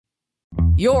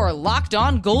Your Locked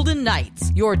On Golden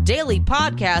Knights, your daily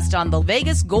podcast on the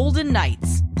Vegas Golden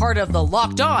Knights, part of the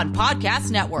Locked On Podcast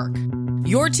Network.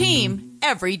 Your team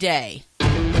every day.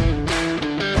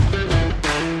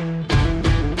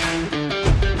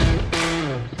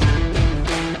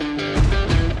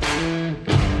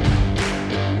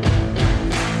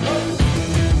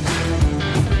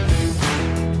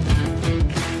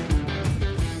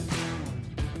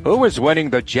 Who is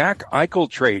winning the Jack Eichel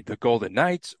trade, the Golden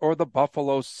Knights or the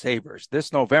Buffalo Sabres?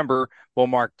 This November will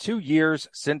mark 2 years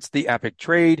since the epic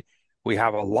trade. We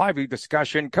have a lively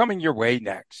discussion coming your way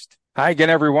next. Hi again,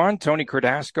 everyone. Tony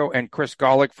Cardasco and Chris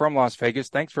Golick from Las Vegas.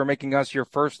 Thanks for making us your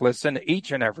first listen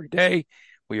each and every day.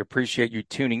 We appreciate you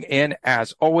tuning in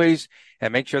as always.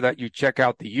 And make sure that you check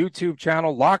out the YouTube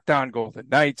channel, Locked On Golden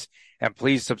Knights, and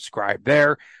please subscribe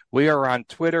there. We are on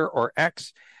Twitter or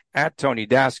X at Tony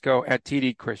Dasco, at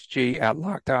TD Chris G, at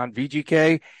Locked On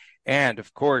VGK. And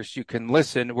of course, you can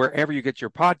listen wherever you get your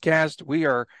podcast. We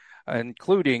are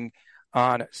including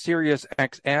on Sirius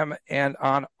XM and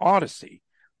on Odyssey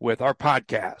with our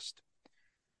podcast.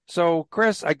 So,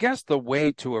 Chris, I guess the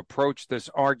way to approach this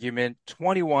argument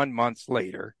 21 months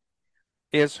later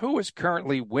is who is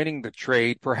currently winning the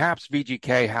trade. Perhaps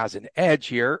VGK has an edge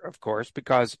here, of course,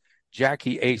 because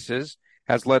Jackie Aces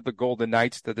has led the Golden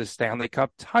Knights to the Stanley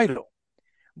Cup title.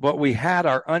 But we had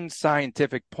our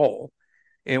unscientific poll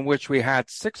in which we had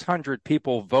 600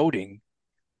 people voting,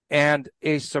 and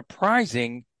a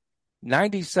surprising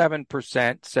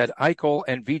 97% said Eichel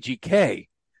and VGK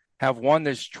have won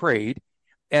this trade.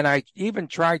 And I even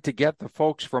tried to get the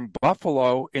folks from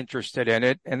Buffalo interested in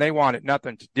it, and they wanted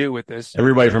nothing to do with this.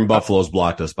 Everybody from Buffalo's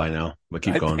blocked us by now, but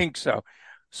keep going. I think so.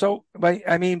 So, but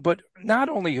not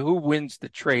only who wins the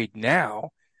trade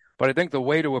now, but I think the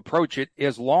way to approach it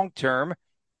is long-term,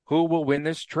 who will win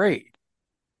this trade?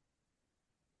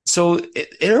 So,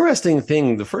 interesting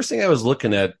thing, the first thing I was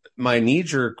looking at, my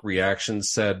knee-jerk reaction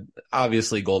said,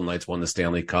 obviously, Golden Knights won the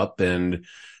Stanley Cup, and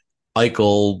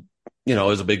Eichel,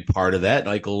 is a big part of that.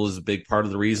 Eichel is a big part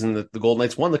of the reason that the Golden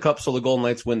Knights won the Cup, so the Golden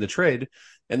Knights win the trade.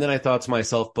 And then I thought to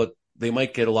myself, but they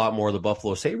might get a lot more of the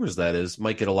Buffalo Sabres,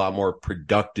 might get a lot more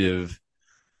productive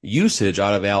usage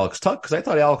out of Alex Tuch, because I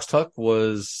thought Alex Tuch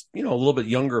was, a little bit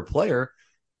younger player.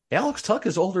 Alex Tuch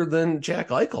is older than Jack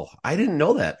Eichel. I didn't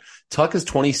know that. Tuch is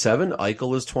 27,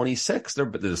 Eichel is 26. They're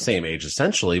the same age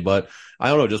essentially, but I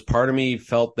don't know, just part of me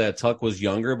felt that Tuch was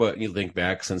younger, but you think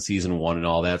back since season 1 and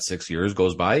all that, 6 years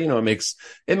goes by, it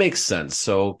makes sense.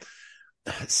 So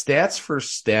stats for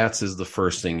stats is the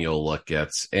first thing you'll look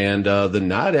at. And the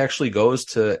nod actually goes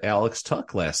to Alex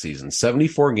Tuch last season.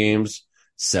 74 games,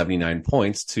 79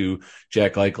 points to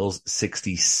Jack Eichel's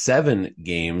 67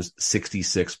 games,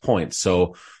 66 points.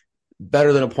 So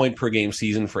better than a point per game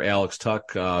season for Alex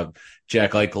Tuch.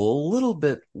 Jack Eichel a little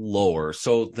bit lower.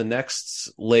 So the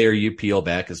next layer you peel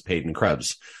back is Peyton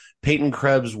Krebs. Peyton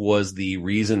Krebs was the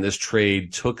reason this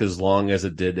trade took as long as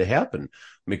it did to happen.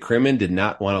 McCrimmon did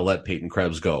not want to let Peyton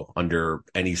Krebs go under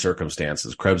any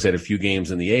circumstances. Krebs had a few games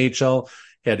in the AHL.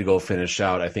 He had to go finish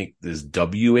out, I think, this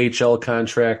WHL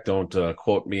contract. Don't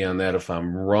quote me on that if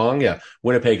I'm wrong. Yeah,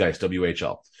 Winnipeg Ice,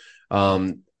 WHL.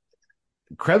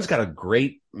 Krebs got a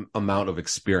great amount of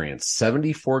experience,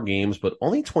 74 games, but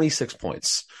only 26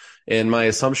 points. And my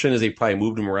assumption is they probably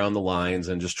moved him around the lines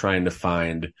and just trying to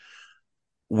find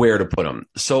where to put him.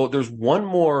 So there's one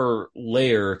more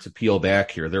layer to peel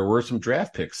back here. There were some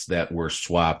draft picks that were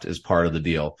swapped as part of the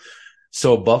deal.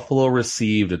 So Buffalo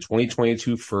received a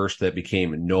 2022 first that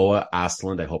became Noah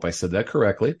Ostlund. I hope I said that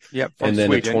correctly. Yep. And then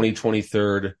Sweden. a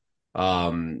 2023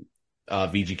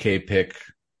 VGK pick,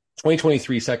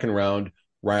 2023 second round,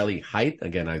 Riley Heidt.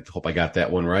 Again, I hope I got that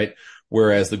one right.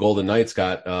 Whereas the Golden Knights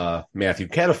got Matthew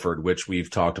Cataford, which we've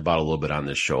talked about a little bit on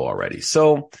this show already.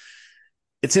 So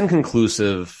it's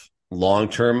inconclusive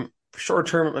long-term.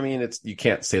 Short-term, you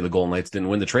can't say the Golden Knights didn't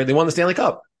win the trade. They won the Stanley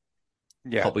Cup.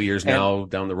 Yeah. A couple of years now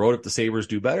down the road, if the Sabres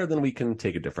do better, then we can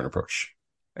take a different approach.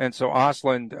 And so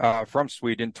Ostlund from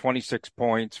Sweden, 26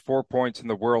 points, 4 points in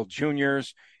the World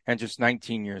Juniors, and just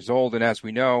 19 years old. And as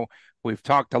we know, we've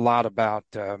talked a lot about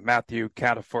Matthew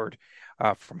Cataford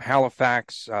from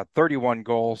Halifax, 31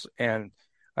 goals, and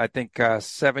I think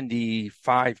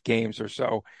 75 games or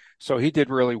so. So he did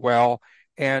really well.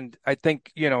 And I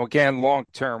think, again, long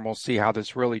term, we'll see how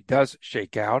this really does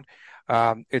shake out.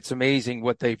 It's amazing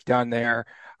what they've done there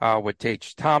with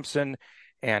Tage Thompson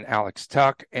and Alex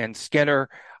Tuch and Skinner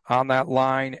on that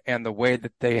line, and the way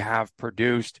that they have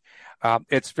produced.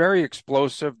 It's very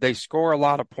explosive. They score a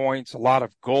lot of points, a lot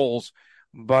of goals.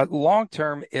 But long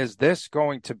term, is this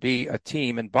going to be a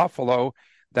team in Buffalo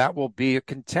that will be a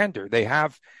contender? They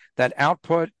have that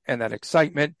output and that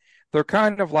excitement. they're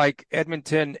kind of like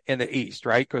Edmonton in the East,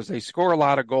 right? Because they score a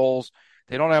lot of goals.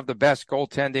 They don't have the best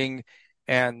goaltending.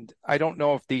 And I don't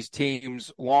know if these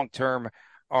teams long-term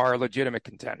are legitimate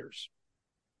contenders.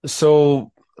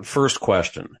 So, first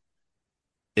question.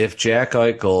 If Jack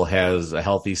Eichel has a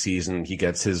healthy season, he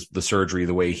gets the surgery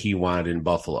the way he wanted in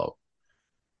Buffalo,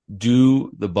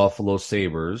 do the Buffalo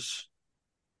Sabres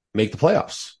make the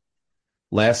playoffs?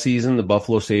 Last season, the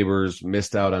Buffalo Sabres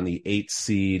missed out on the 8th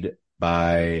seed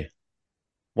by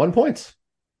 1 point.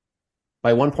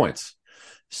 By 1 point.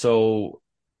 So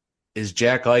is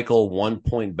Jack Eichel 1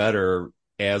 point better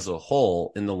as a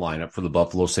whole in the lineup for the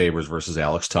Buffalo Sabres versus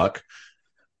Alex Tuch?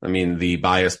 I mean, the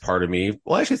biased part of me,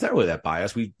 well, actually, it's not really that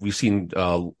biased. We've seen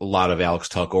a lot of Alex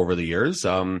Tuch over the years.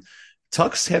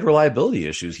 Tuch's had reliability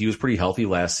issues. He was pretty healthy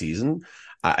last season.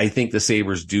 I think the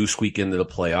Sabres do squeak into the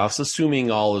playoffs,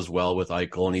 assuming all is well with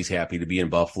Eichel and he's happy to be in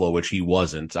Buffalo, which he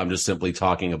wasn't. I'm just simply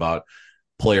talking about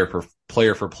player for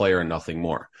player and nothing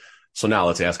more. So now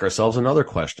let's ask ourselves another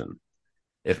question.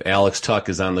 If Alex Tuch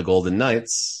is on the Golden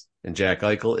Knights and Jack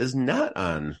Eichel is not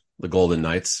on the Golden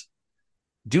Knights,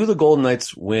 do the Golden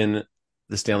Knights win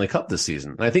the Stanley Cup this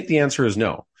season? And I think the answer is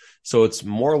no. So it's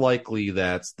more likely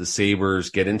that the Sabres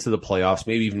get into the playoffs,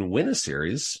 maybe even win a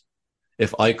series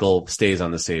if Eichel stays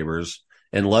on the Sabres,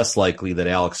 and less likely that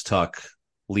Alex Tuch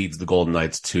leads the Golden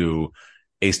Knights to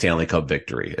a Stanley Cup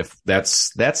victory. If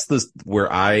that's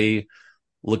where I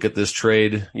look at this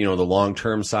trade, the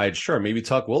long-term side, sure, maybe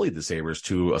Tuch will lead the Sabres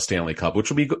to a Stanley Cup,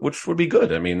 which would be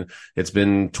good. I mean, it's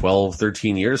been 12,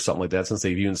 13 years, something like that, since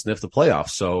they've even sniffed the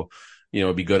playoffs. So,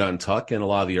 it'd be good on Tuch and a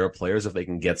lot of the other players if they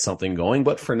can get something going.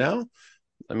 But for now,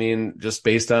 I mean, just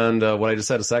based on what I just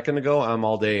said a second ago, I'm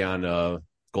all day on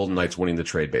Golden Knights winning the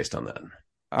trade based on that.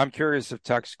 I'm curious if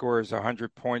Tuch scores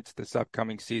 100 points this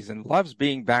upcoming season. Loves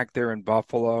being back there in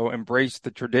Buffalo, embraced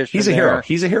the tradition. He's a hero.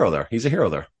 He's a hero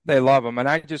there. They love him, and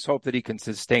I just hope that he can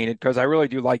sustain it because I really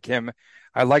do like him.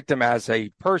 I liked him as a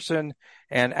person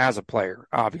and as a player,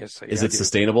 obviously. Is it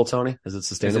sustainable, Tony? Is it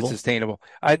sustainable?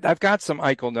 I've got some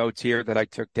Eichel notes here that I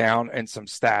took down and some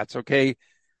stats, okay?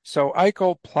 So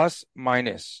Eichel plus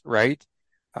minus, right?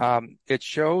 It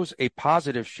shows a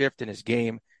positive shift in his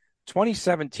game.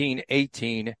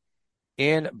 2017-18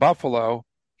 in Buffalo,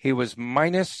 he was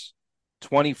minus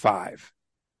 25.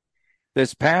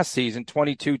 This past season,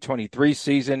 22-23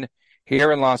 season,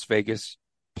 here in Las Vegas,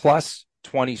 plus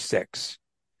 26.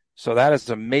 So that is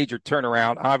a major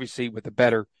turnaround, obviously, with a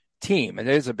better team. And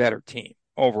it is a better team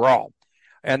overall.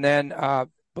 And then,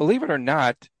 believe it or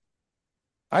not,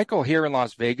 Eichel here in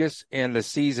Las Vegas in the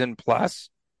season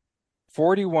plus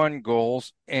 41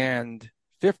 goals and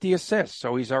 50 assists.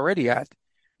 So he's already at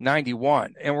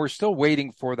 91. And we're still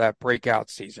waiting for that breakout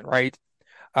season, right?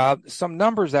 Some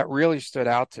numbers that really stood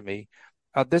out to me.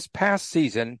 This past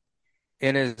season,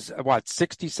 in his,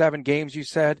 67 games, you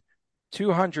said?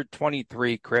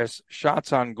 223, Chris,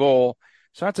 shots on goal.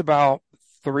 So that's about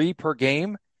 3 per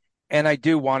game. And I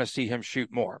do want to see him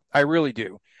shoot more. I really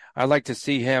do. I'd like to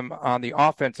see him on the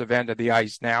offensive end of the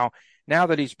ice now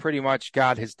that he's pretty much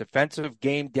got his defensive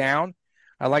game down.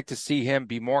 I like to see him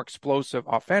be more explosive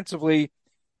offensively.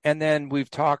 And then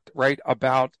we've talked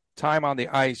about time on the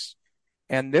ice.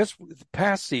 And this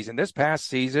past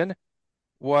season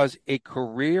was a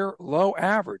career low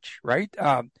average, right?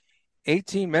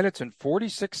 18 minutes and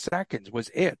 46 seconds was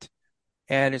it.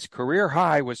 And his career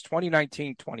high was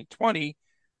 2019-2020,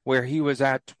 where he was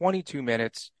at 22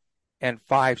 minutes and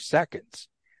 5 seconds.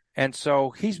 And so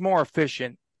he's more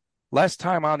efficient, less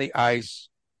time on the ice,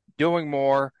 doing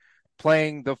more,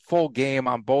 playing the full game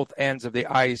on both ends of the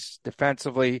ice,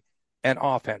 defensively and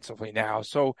offensively now.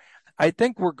 So I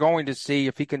think we're going to see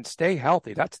if he can stay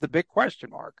healthy. That's the big question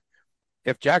mark.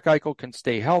 If Jack Eichel can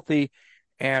stay healthy,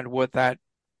 and with that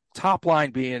top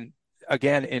line being,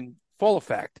 again, in full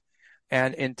effect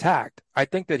and intact, I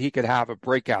think that he could have a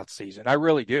breakout season. I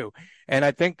really do. And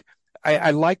I think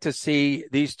I like to see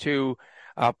these two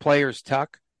players,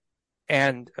 Tuch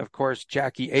and, of course,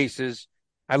 Jackie Aces.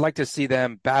 I'd like to see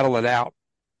them battle it out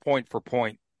point for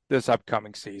point this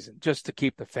upcoming season, just to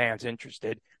keep the fans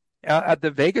interested.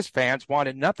 The Vegas fans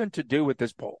wanted nothing to do with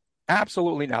this poll.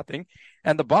 Absolutely nothing.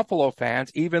 And the Buffalo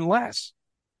fans, even less.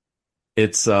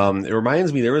 It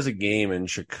reminds me, there was a game in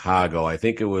Chicago. I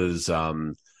think it was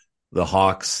the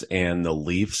Hawks and the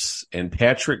Leafs, and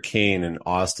Patrick Kane and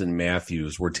Austin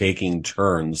Matthews were taking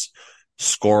turns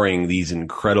scoring these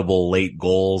incredible late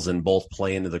goals and both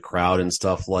play into the crowd and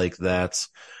stuff like that.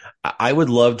 I would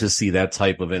love to see that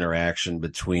type of interaction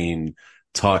between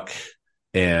Tuch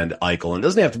and Eichel. And it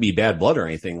doesn't have to be bad blood or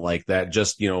anything like that.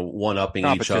 Just, one-upping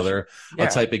each other. Yeah. A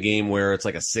type of game where it's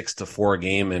like a 6-4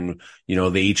 game and,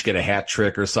 they each get a hat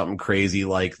trick or something crazy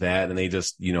like that. And they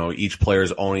just, each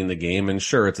player's owning the game. And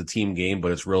sure, it's a team game,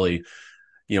 but it's really,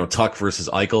 Tuck versus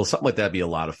Eichel, something like that'd be a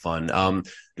lot of fun.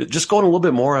 Just going a little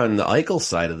bit more on the Eichel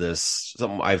side of this,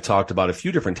 something I've talked about a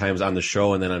few different times on the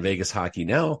show and then on Vegas Hockey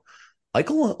Now.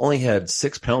 Eichel only had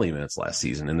 6 penalty minutes last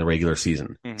season in the regular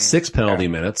season. 6 penalty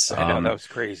minutes. I know, that was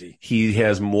crazy. He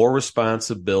has more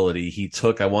responsibility. He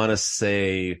took, I went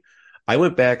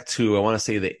back to,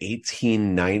 the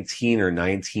 18-19 or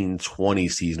 19-20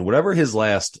 season, whatever his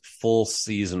last full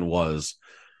season was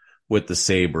with the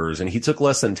Sabres. And he took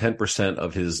less than 10%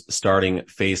 of his starting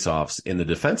faceoffs in the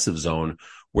defensive zone,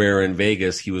 where in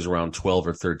Vegas, he was around 12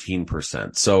 or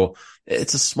 13%. So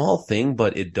it's a small thing,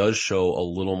 but it does show a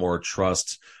little more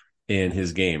trust in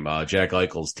his game. Jack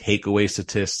Eichel's takeaway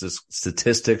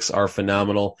statistics are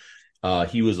phenomenal.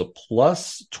 He was a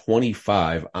plus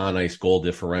 25 on ice goal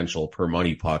differential per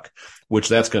money puck, which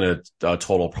that's going to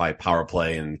total probably power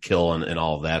play and kill and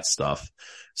all of that stuff.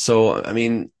 So, I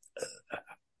mean,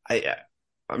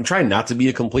 I'm trying not to be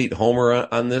a complete homer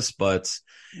on this, but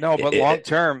no, but long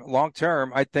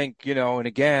term, I think, and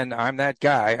again, I'm that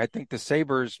guy. I think the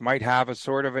Sabres might have a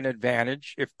sort of an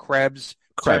advantage if Krebs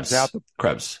turns out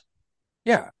Krebs.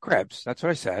 Yeah, Krebs. That's what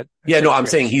I said. I'm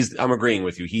saying I'm agreeing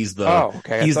with you. He's the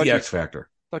X factor.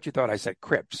 I thought you thought I said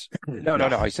Krebs. No.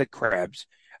 I said Krebs.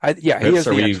 He is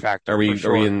the X factor. Are we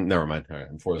in? Never mind. All right.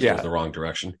 I'm forced to go the wrong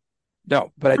direction.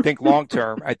 No, but I think long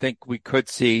term, I think we could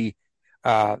see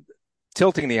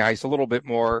tilting the ice a little bit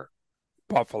more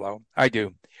Buffalo. I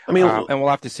do. I mean, and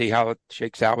we'll have to see how it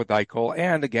shakes out with Eichel,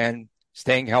 and again,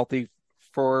 staying healthy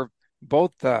for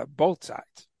both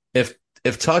sides. If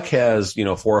Tuck has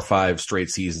 4 or 5 straight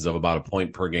seasons of about a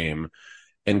point per game,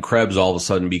 and Krebs all of a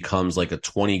sudden becomes like a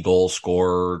 20 goal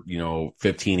scorer,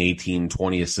 15, 18,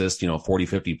 20 assists, 40,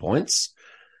 50 points,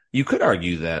 you could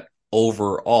argue that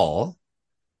overall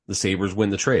the Sabres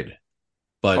win the trade.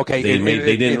 But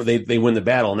they win the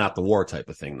battle, not the war type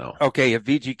of thing, though. Okay, if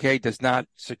VGK does not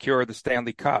secure the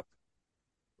Stanley Cup,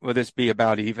 will this be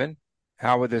about even?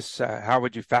 How would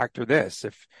you factor this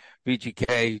if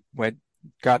VGK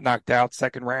got knocked out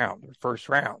second round or first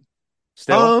round?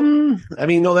 Still, I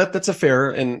mean, no, that's a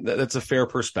fair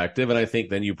perspective, and I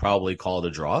think then you probably call it a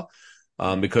draw,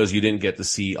 because you didn't get to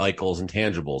see Eichel's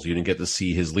intangibles, you didn't get to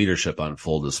see his leadership on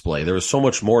full display. There was so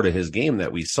much more to his game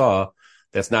that we saw.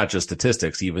 That's not just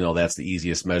statistics, even though that's the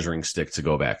easiest measuring stick to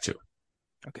go back to.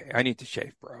 Okay, I need to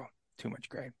shave, bro. Too much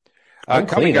gray. I'm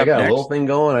clean. I got a little thing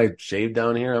going. I shaved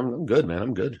down here. I'm good, man.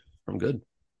 I'm good.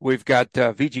 We've got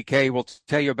VGK. We'll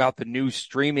tell you about the new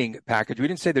streaming package. We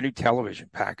didn't say the new television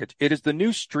package. It is the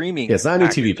new streaming. Yeah, it's not a new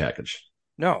TV package.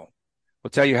 No.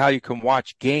 We'll tell you how you can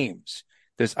watch games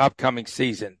this upcoming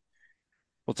season.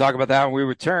 We'll talk about that when we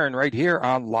return right here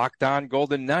on Locked On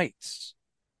Golden Knights.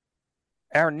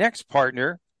 Our next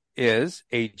partner is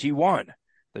AG1,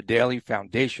 the daily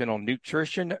foundational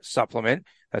nutrition supplement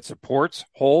that supports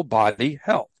whole body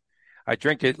health. I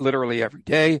drink it literally every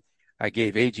day. I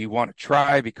gave AG1 a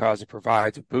try because it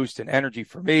provides a boost in energy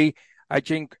for me. I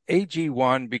drink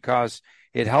AG1 because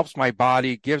it helps my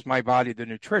body, gives my body the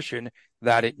nutrition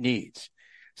that it needs.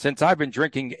 Since I've been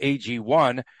drinking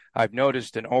AG1, I've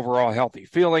noticed an overall healthy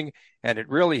feeling, and it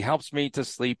really helps me to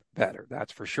sleep better.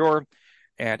 That's for sure.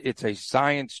 And it's a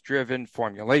science-driven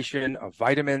formulation of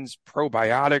vitamins,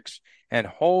 probiotics, and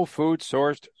whole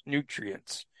food-sourced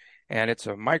nutrients. And it's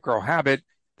a micro habit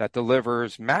that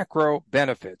delivers macro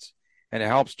benefits, and it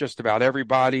helps just about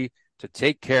everybody to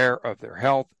take care of their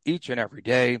health each and every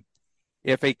day.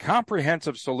 If a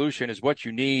comprehensive solution is what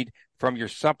you need from your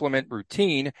supplement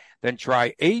routine, then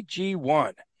try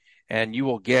AG1, and you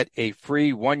will get a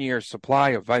free 1-year supply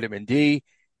of vitamin D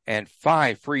and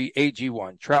 5 free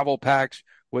AG1 travel packs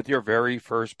with your very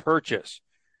first purchase.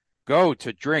 Go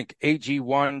to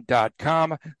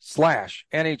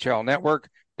drinkag1.com/NHL Network.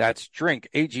 That's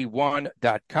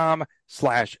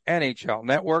drinkag1.com/NHL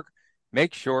Network.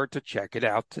 Make sure to check it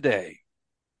out today.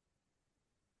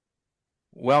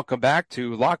 Welcome back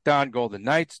to Locked On Golden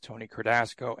Knights. Tony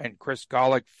Cardasco and Chris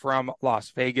Golick from Las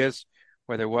Vegas,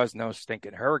 where there was no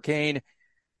stinking hurricane.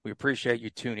 We appreciate you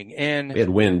tuning in. We had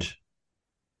wind.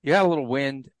 You had a little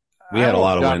wind. We had a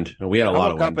lot of wind. I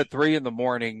woke up at 3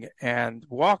 a.m. and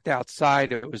walked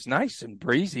outside. It was nice and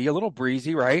breezy, a little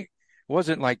breezy, right? It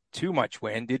wasn't like too much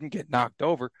wind. Didn't get knocked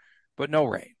over, but no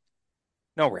rain.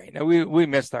 No rain. We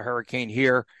missed the hurricane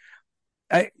here.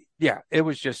 It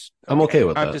was just. I'm okay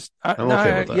with that. I'm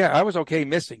okay with that. Yeah, I was okay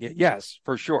missing it. Yes,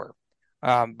 for sure.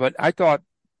 But I thought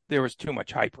there was too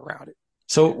much hype around it.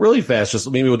 So really fast, just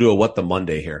maybe we'll do a What the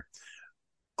Monday here.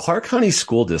 Clark County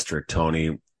School District,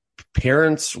 Tony,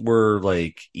 parents were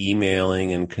like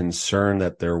emailing and concerned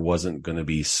that there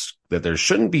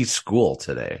shouldn't be school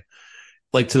today.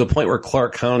 Like to the point where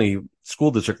Clark County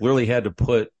School District literally had to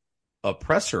put a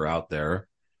presser out there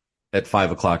at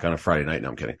 5:00 on a Friday night. No,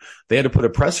 I'm kidding. They had to put a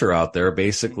presser out there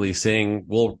basically saying,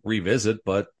 we'll revisit,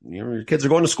 but your kids are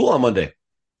going to school on Monday.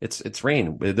 It's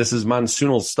rain. This is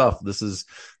monsoonal stuff. This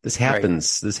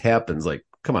happens. Right. This happens. Like,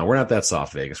 come on. We're not that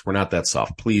soft, Vegas. We're not that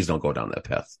soft. Please don't go down that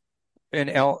path.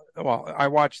 I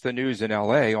watched the news in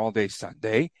LA all day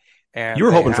Sunday, and you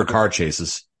were hoping for car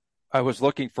chases. I was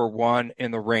looking for one in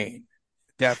the rain,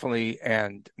 definitely,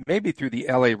 and maybe through the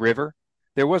LA River.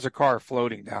 There was a car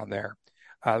floating down there,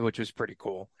 which was pretty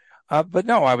cool. But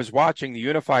no, I was watching the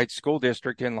Unified School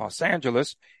District in Los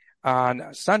Angeles.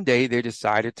 On Sunday, they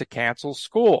decided to cancel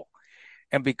school.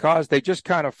 And because they just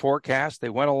kind of forecast, they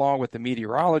went along with the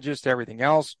meteorologist, everything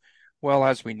else. Well,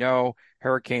 as we know,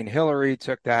 Hurricane Hillary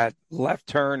took that left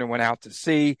turn and went out to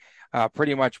sea,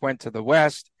 pretty much went to the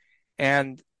west.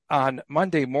 And on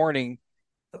Monday morning,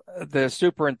 the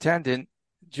superintendent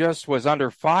just was under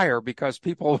fire because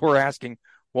people were asking,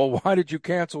 well, why did you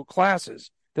cancel classes?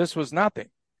 This was nothing.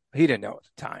 He didn't know at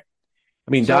the time.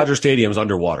 I mean, Dodger Stadium's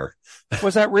underwater.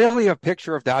 Was that really a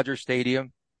picture of Dodger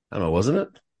Stadium? I don't know, wasn't it?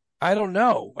 I don't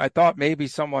know. I thought maybe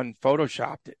someone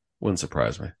photoshopped it. Wouldn't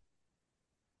surprise me.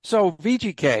 So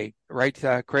VGK,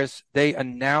 right, Chris, they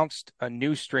announced a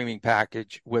new streaming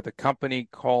package with a company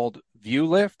called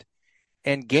ViewLift,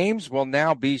 and games will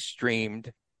now be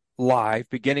streamed live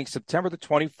beginning September the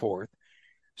 24th.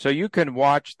 So you can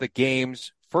watch the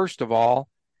games, first of all,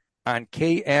 on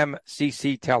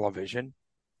KMCC television.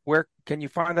 Where can you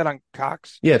find that on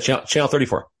Cox? Yeah, channel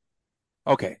 34.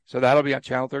 Okay, so that'll be on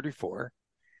channel 34.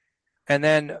 And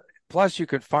then, plus you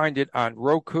can find it on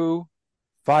Roku,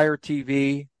 Fire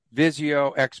TV,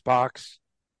 Vizio, Xbox,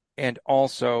 and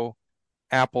also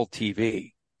Apple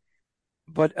TV.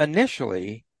 But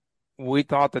initially, we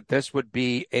thought that this would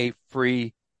be a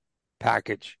free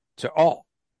package to all.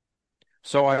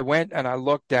 So I went and I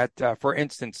looked at, for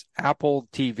instance, Apple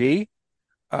TV.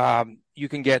 You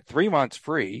can get 3 months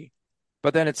free,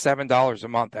 but then it's $7 a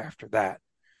month after that.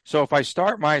 So if I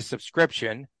start my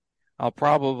subscription, I'll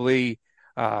probably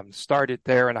start it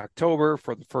there in October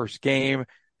for the first game,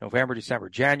 November, December,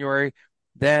 January.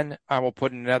 Then I will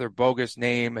put in another bogus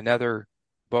name, another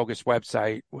bogus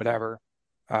website, whatever.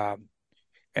 And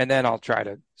then I'll try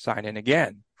to sign in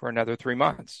again for another 3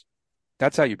 months.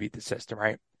 That's how you beat the system,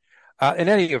 right? In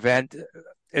any event,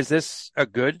 is this a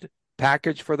good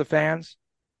package for the fans?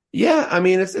 Yeah, I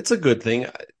mean, it's a good thing.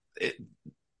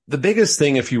 The biggest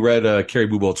thing, if you read Kerry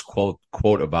Bubolt's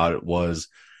quote about it, was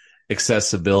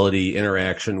accessibility,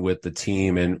 interaction with the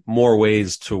team, and more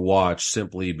ways to watch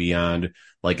simply beyond,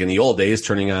 like in the old days,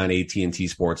 turning on AT&T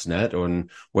Sportsnet, or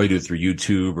what you do through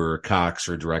YouTube or Cox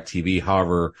or DirecTV,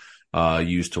 however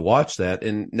you used to watch that.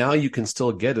 And now you can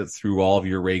still get it through all of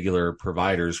your regular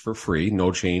providers for free.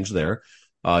 No change there.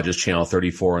 Just channel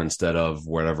 34 instead of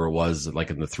whatever it was, like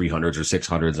in the 300s or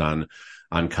 600s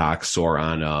on Cox or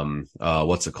on,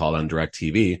 what's it called, on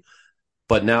DirecTV.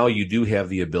 But now you do have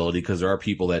the ability, because there are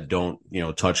people that don't,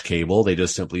 touch cable. They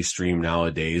just simply stream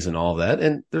nowadays and all that.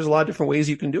 And there's a lot of different ways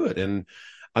you can do it. And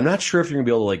I'm not sure if you're gonna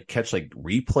be able to like catch like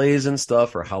replays and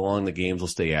stuff, or how long the games will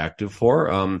stay active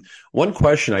for. One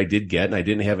question I did get, and I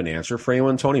didn't have an answer for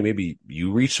anyone, Tony, maybe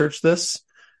you researched this.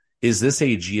 Is this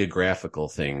a geographical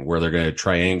thing where they're going to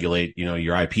triangulate,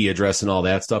 your IP address and all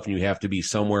that stuff, and you have to be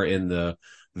somewhere in the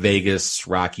Vegas,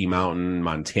 Rocky Mountain,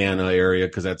 Montana area?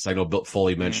 Because I know Bill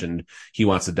Foley mentioned he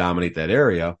wants to dominate that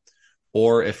area.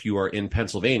 Or if you are in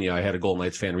Pennsylvania, I had a Golden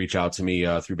Knights fan reach out to me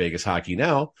through Vegas Hockey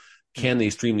Now. Can they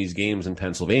stream these games in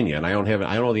Pennsylvania? And I don't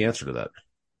know the answer to that.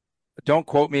 Don't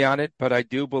quote me on it, but I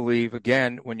do believe,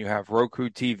 again, when you have Roku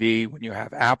TV, when you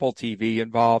have Apple TV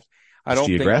involved, I don't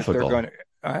think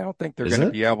they're going to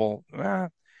be able. I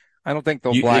don't think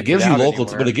they'll black it out anymore.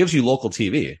 But it gives you local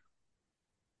TV.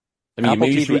 I mean, Apple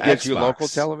maybe TV gives Xbox. you local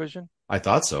television. I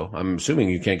thought so. I'm assuming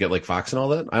you can't get like Fox and all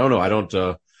that. I don't know. I don't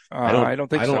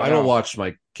think so. I don't watch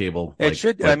my cable. It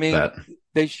should. That.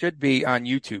 They should be on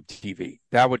YouTube TV.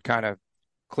 That would kind of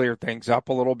clear things up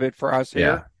a little bit for us here.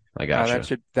 Yeah, I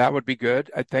gotcha. That would be good,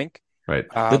 I think. Right.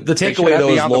 The takeaway though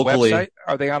is locally.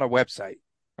 Are they on a website?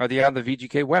 Are they on the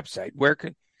VGK website?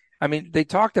 They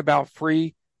talked about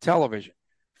free television,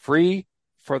 free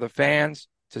for the fans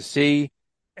to see,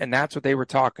 and that's what they were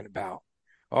talking about.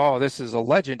 Oh, this is a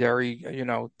legendary,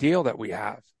 deal that we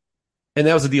have. And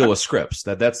that was a deal with Scripps.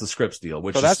 That's the Scripps deal,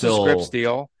 which is still the Scripps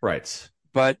deal, right?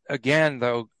 But again,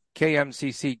 though,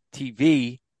 KMCC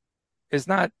TV is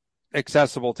not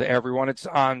accessible to everyone. It's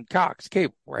on Cox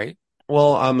Cable, right?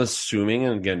 Well, I'm assuming,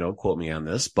 and again, don't quote me on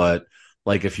this, but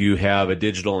like if you have a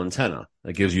digital antenna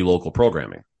that gives you local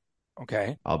programming,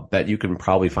 okay, I'll bet you can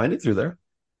probably find it through there.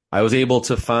 I was able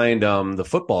to find the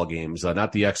football games,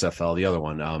 not the XFL, the other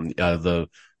one, the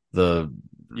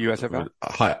USFL,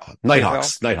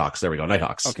 Nighthawks. There we go,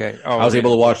 Nighthawks. Okay, I was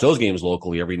able to watch those games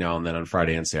locally every now and then on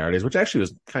Friday and Saturdays, which actually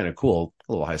was kind of cool,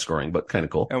 a little high scoring, but kind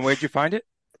of cool. And where'd you find it?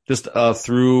 Just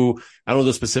through, I don't know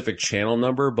the specific channel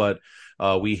number, but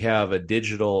we have a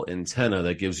digital antenna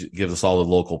that gives us all the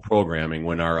local programming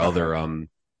when our other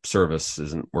service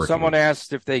isn't working. Someone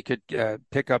asked if they could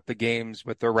pick up the games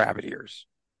with their rabbit ears.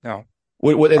 No.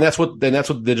 And that's what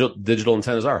digital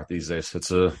antennas are these days.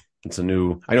 It's a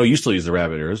new. I know you still use the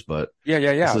rabbit ears, but yeah.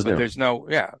 But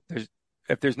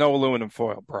if there's no aluminum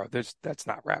foil, bro, that's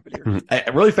not rabbit ears.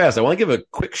 Really fast, I want to give a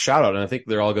quick shout out, and I think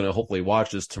they're all going to hopefully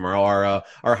watch this tomorrow.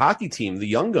 Our hockey team, the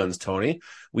Young Guns, Tony.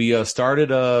 We started.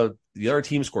 The other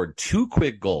team scored 2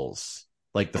 quick goals.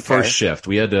 Like the first shift,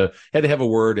 we had to have a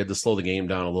word, had to slow the game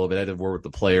down a little bit, had to have a word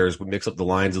with the players, we mix up the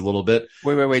lines a little bit.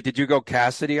 Wait. Did you go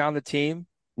Cassidy on the team?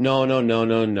 No.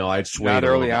 I swayed. Not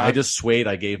early on. I just swayed.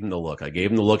 I gave him the look. I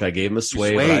gave him a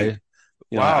sway.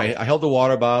 Wow. I held the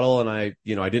water bottle and I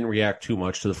didn't react too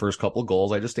much to the first couple of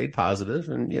goals. I just stayed positive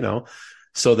and,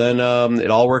 so then it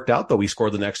all worked out though. We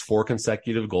scored the next 4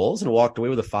 consecutive goals and walked away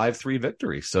with a 5-3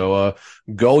 victory. So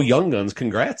go Young Guns.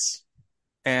 Congrats.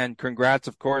 And congrats,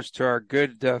 of course, to our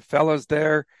good fellows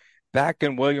there back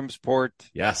in Williamsport,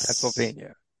 yes,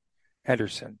 Pennsylvania,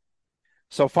 Henderson.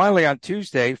 So finally on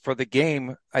Tuesday for the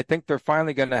game, I think they're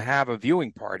finally going to have a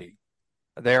viewing party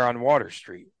there on Water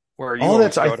Street. Where you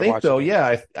I think though,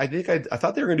 yeah, I think I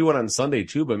thought they were going to do it on Sunday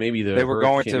too, but maybe they were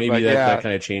going to. Maybe that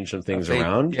kind of changed some things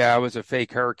around. Yeah, it was a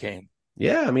fake hurricane.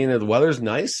 Yeah, I mean the weather's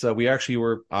nice. We actually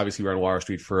were on Water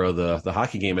Street for the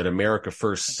hockey game at America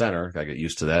First Center. I get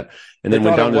used to that, and then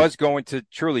went down. It was going to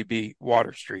truly be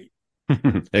Water Street.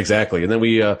 Exactly, and then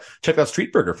we checked out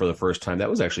Street Burger for the first time. That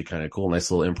was actually kind of cool. Nice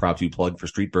little impromptu plug for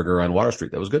Street Burger on Water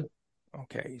Street. That was good.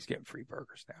 Okay, he's getting free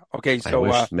burgers now. Okay, so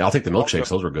I'll take the milkshakes.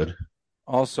 Those were good.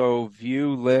 Also,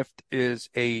 View Lift is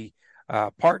a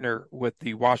partner with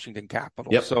the Washington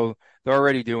Capitals, yep. So they're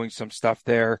already doing some stuff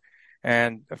there.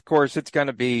 And, of course, it's going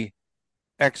to be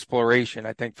exploration,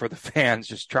 I think, for the fans,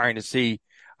 just trying to see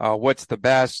what's the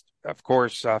best. Of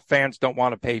course, fans don't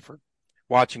want to pay for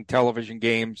watching television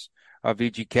games,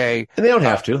 VGK. And they don't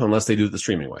have to unless they do it the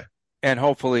streaming way. And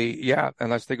hopefully,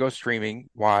 unless they go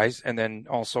streaming-wise. And then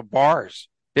also bars.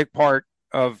 Big part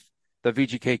of the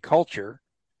VGK culture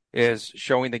is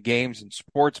showing the games in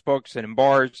sports books and in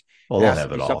bars. Well, they'll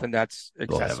have it all. Something that's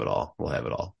accessible. We'll have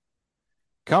it all.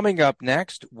 Coming up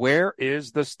next, where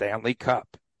is the Stanley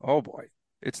Cup? Oh boy,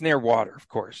 it's near water, of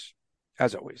course,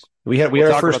 as always. We had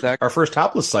our first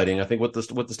topless sighting, I think, with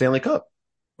the Stanley Cup.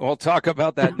 We'll talk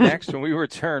about that next when we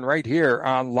return right here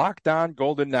on Locked On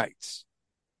Golden Knights.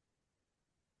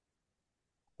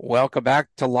 Welcome back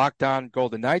to Locked On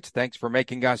Golden Knights. Thanks for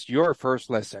making us your first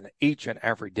listen each and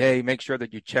every day. Make sure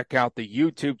that you check out the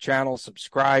YouTube channel,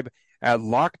 subscribe at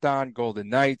Locked On Golden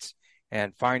Knights,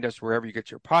 and find us wherever you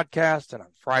get your podcasts. And on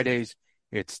Fridays,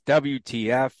 it's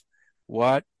WTF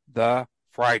What the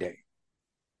Friday.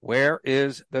 Where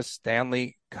is the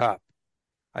Stanley Cup?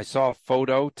 I saw a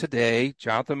photo today,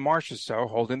 Jonathan Marchessault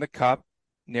holding the cup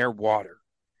near water.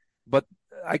 But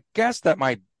I guess that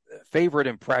my favorite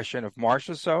impression of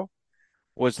Marchessault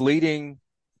was leading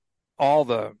all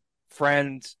the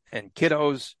friends and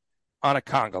kiddos on a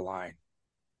conga line.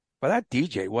 But that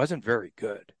DJ wasn't very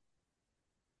good.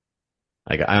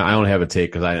 I don't have a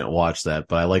take because I didn't watch that,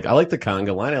 but I like the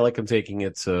conga line. I like him taking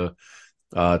it to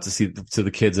see to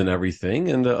the kids and everything.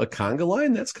 And a conga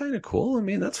line, that's kind of cool. I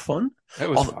mean, that's fun. It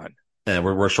was fun. And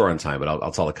we're short on time, but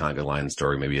I'll tell the conga line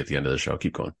story maybe at the end of the show.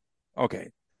 Keep going. Okay.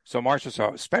 So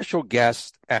Marchessault, special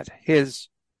guest at his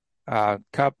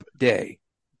Cup Day,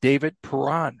 David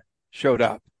Perron showed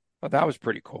up. Well, that was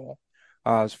pretty cool.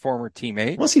 His former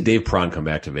teammate. I want to see Dave Perron come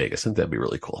back to Vegas. I think that'd be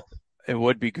really cool. It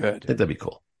would be good. I think that'd be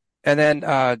cool. And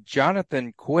then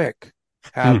Jonathan Quick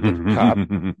had the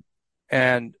cup,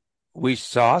 and we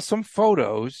saw some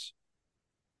photos.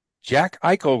 Jack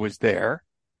Eichel was there,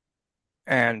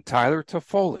 and Tyler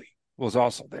Toffoli was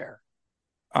also there.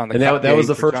 And that was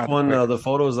the first one, the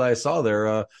photos I saw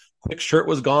there. Quick's shirt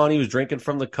was gone. He was drinking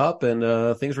from the cup,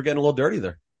 and things were getting a little dirty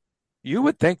there. You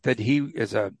would think that he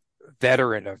is a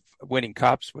veteran of winning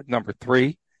cups with number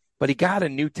 3, but he got a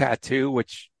new tattoo,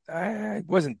 which I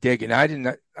wasn't digging. I don't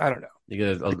know. You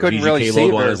get a couldn't VGK really see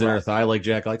logo on his inner thigh like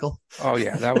Jack Eichel? Oh,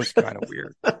 yeah, that was kind of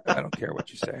weird. I don't care what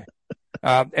you say.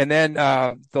 And then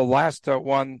the last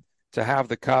one to have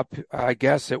the cup, I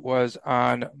guess it was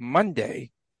on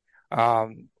Monday,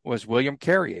 was William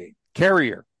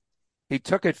Carrier. He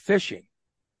took it fishing.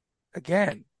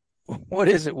 Again, what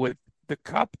is it with the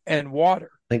cup and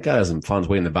water? Thank God hasn't found his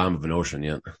way in the bottom of an ocean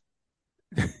yet.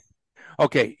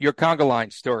 Okay, your conga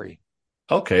line story.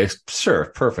 Okay, sure.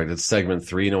 Perfect. It's segment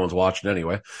 3. No one's watching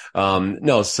anyway.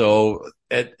 No, so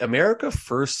at America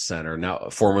First Center, now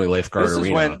formerly Lifeguard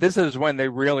Arena. This is when they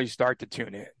really start to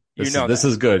tune in. This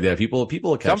is good. Yeah, people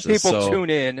will catch this. Some people tune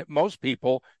in. Most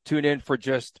people tune in for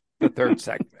just the third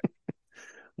segment.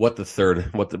 What the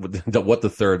third?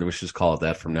 We should just call it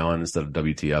that from now on instead of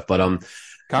WTF. But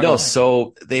no,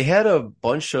 so they had a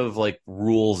bunch of like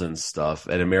rules and stuff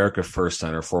at America First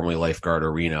Center, formerly Lifeguard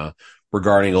Arena,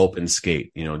 regarding open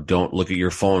skate. Don't look at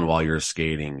your phone while you're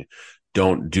skating.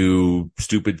 Don't do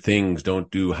stupid things. Don't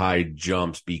do high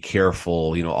jumps. Be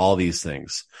careful. All these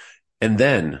things. And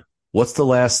then what's the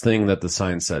last thing that the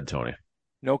sign said, Tony?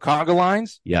 No conga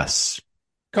lines? Yes.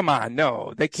 Come on.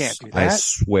 No, they can't do that. I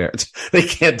swear they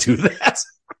can't do that.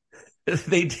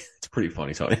 It's pretty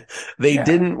funny, Tony. They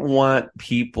didn't want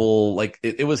people like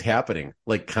it was happening.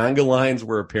 Like conga lines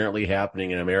were apparently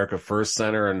happening in America First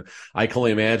Center, and I can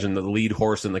only imagine the lead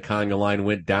horse in the conga line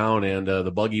went down, and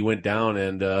the buggy went down,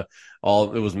 and it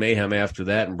was mayhem after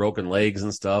that, and broken legs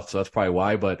and stuff. So that's probably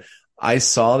why. But I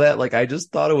saw that, like I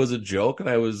just thought it was a joke, and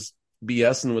I was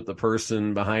BSing with the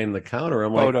person behind the counter.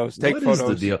 I'm like, take what photos. Is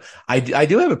the deal? I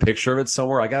do have a picture of it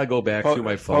somewhere. I got to go back through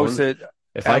my phone. Post it.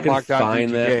 If I can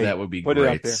find that would be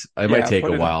great. It might take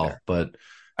a while, but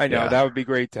I know that would be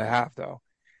great to have, though.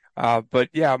 But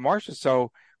yeah, Marchessault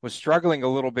was struggling a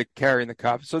little bit carrying the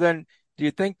cup. So then, do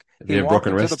you think he walked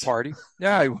into the party?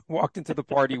 Yeah, he walked into the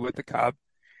party with the cup,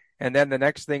 and then the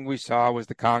next thing we saw was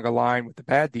the conga line with the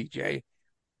bad DJ.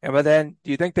 But then,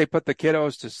 do you think they put the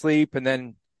kiddos to sleep and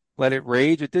then let it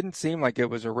rage? It didn't seem like it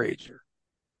was a rager.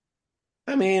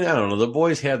 I mean, I don't know. The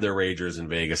boys had their ragers in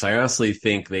Vegas. I honestly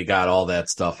think they got all that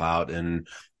stuff out in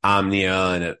Omnia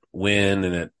and at Wynn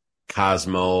and at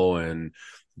Cosmo and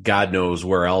God knows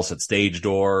where else at Stage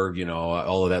Door.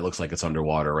 All of that looks like it's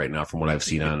underwater right now from what I've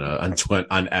seen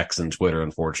on X and Twitter,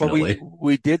 unfortunately. Well,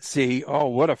 we did see,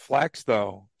 what a flex,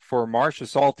 though, for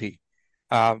Marchessault.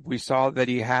 We saw that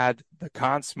he had the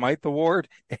Conn Smythe Award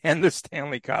and the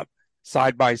Stanley Cup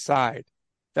side by side.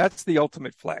 That's the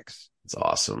ultimate flex. It's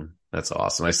awesome. That's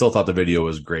awesome. I still thought the video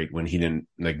was great when he didn't,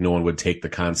 like, no one would take the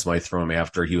Conn Smythe from him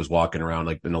after he was walking around,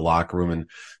 like, in the locker room and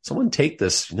someone take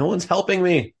this. No one's helping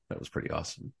me. That was pretty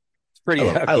awesome. It's pretty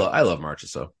I love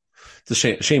Marchessault. It's a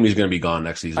shame he's going to be gone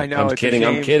next season. I know. I'm kidding.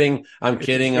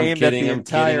 The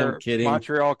entire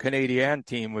Montreal Canadiens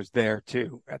team was there,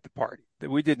 too, at the party.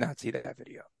 We did not see that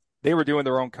video. They were doing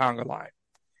their own conga line.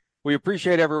 We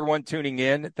appreciate everyone tuning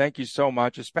in. Thank you so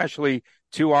much, especially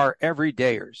to our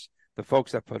everydayers, the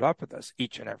folks that put up with us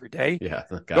each and every day. Yeah,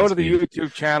 go to the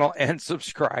YouTube channel and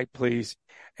subscribe, please.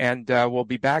 And we'll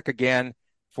be back again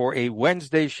for a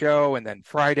Wednesday show and then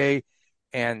Friday.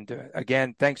 And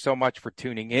again, thanks so much for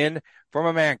tuning in. From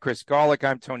a man, Chris Golick,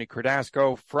 I'm Tony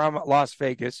Cardasco from Las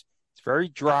Vegas. It's very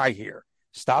dry here.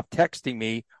 Stop texting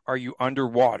me. Are you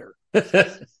underwater?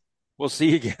 We'll see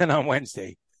you again on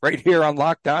Wednesday, right here on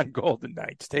Locked On Golden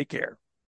Knights. Take care.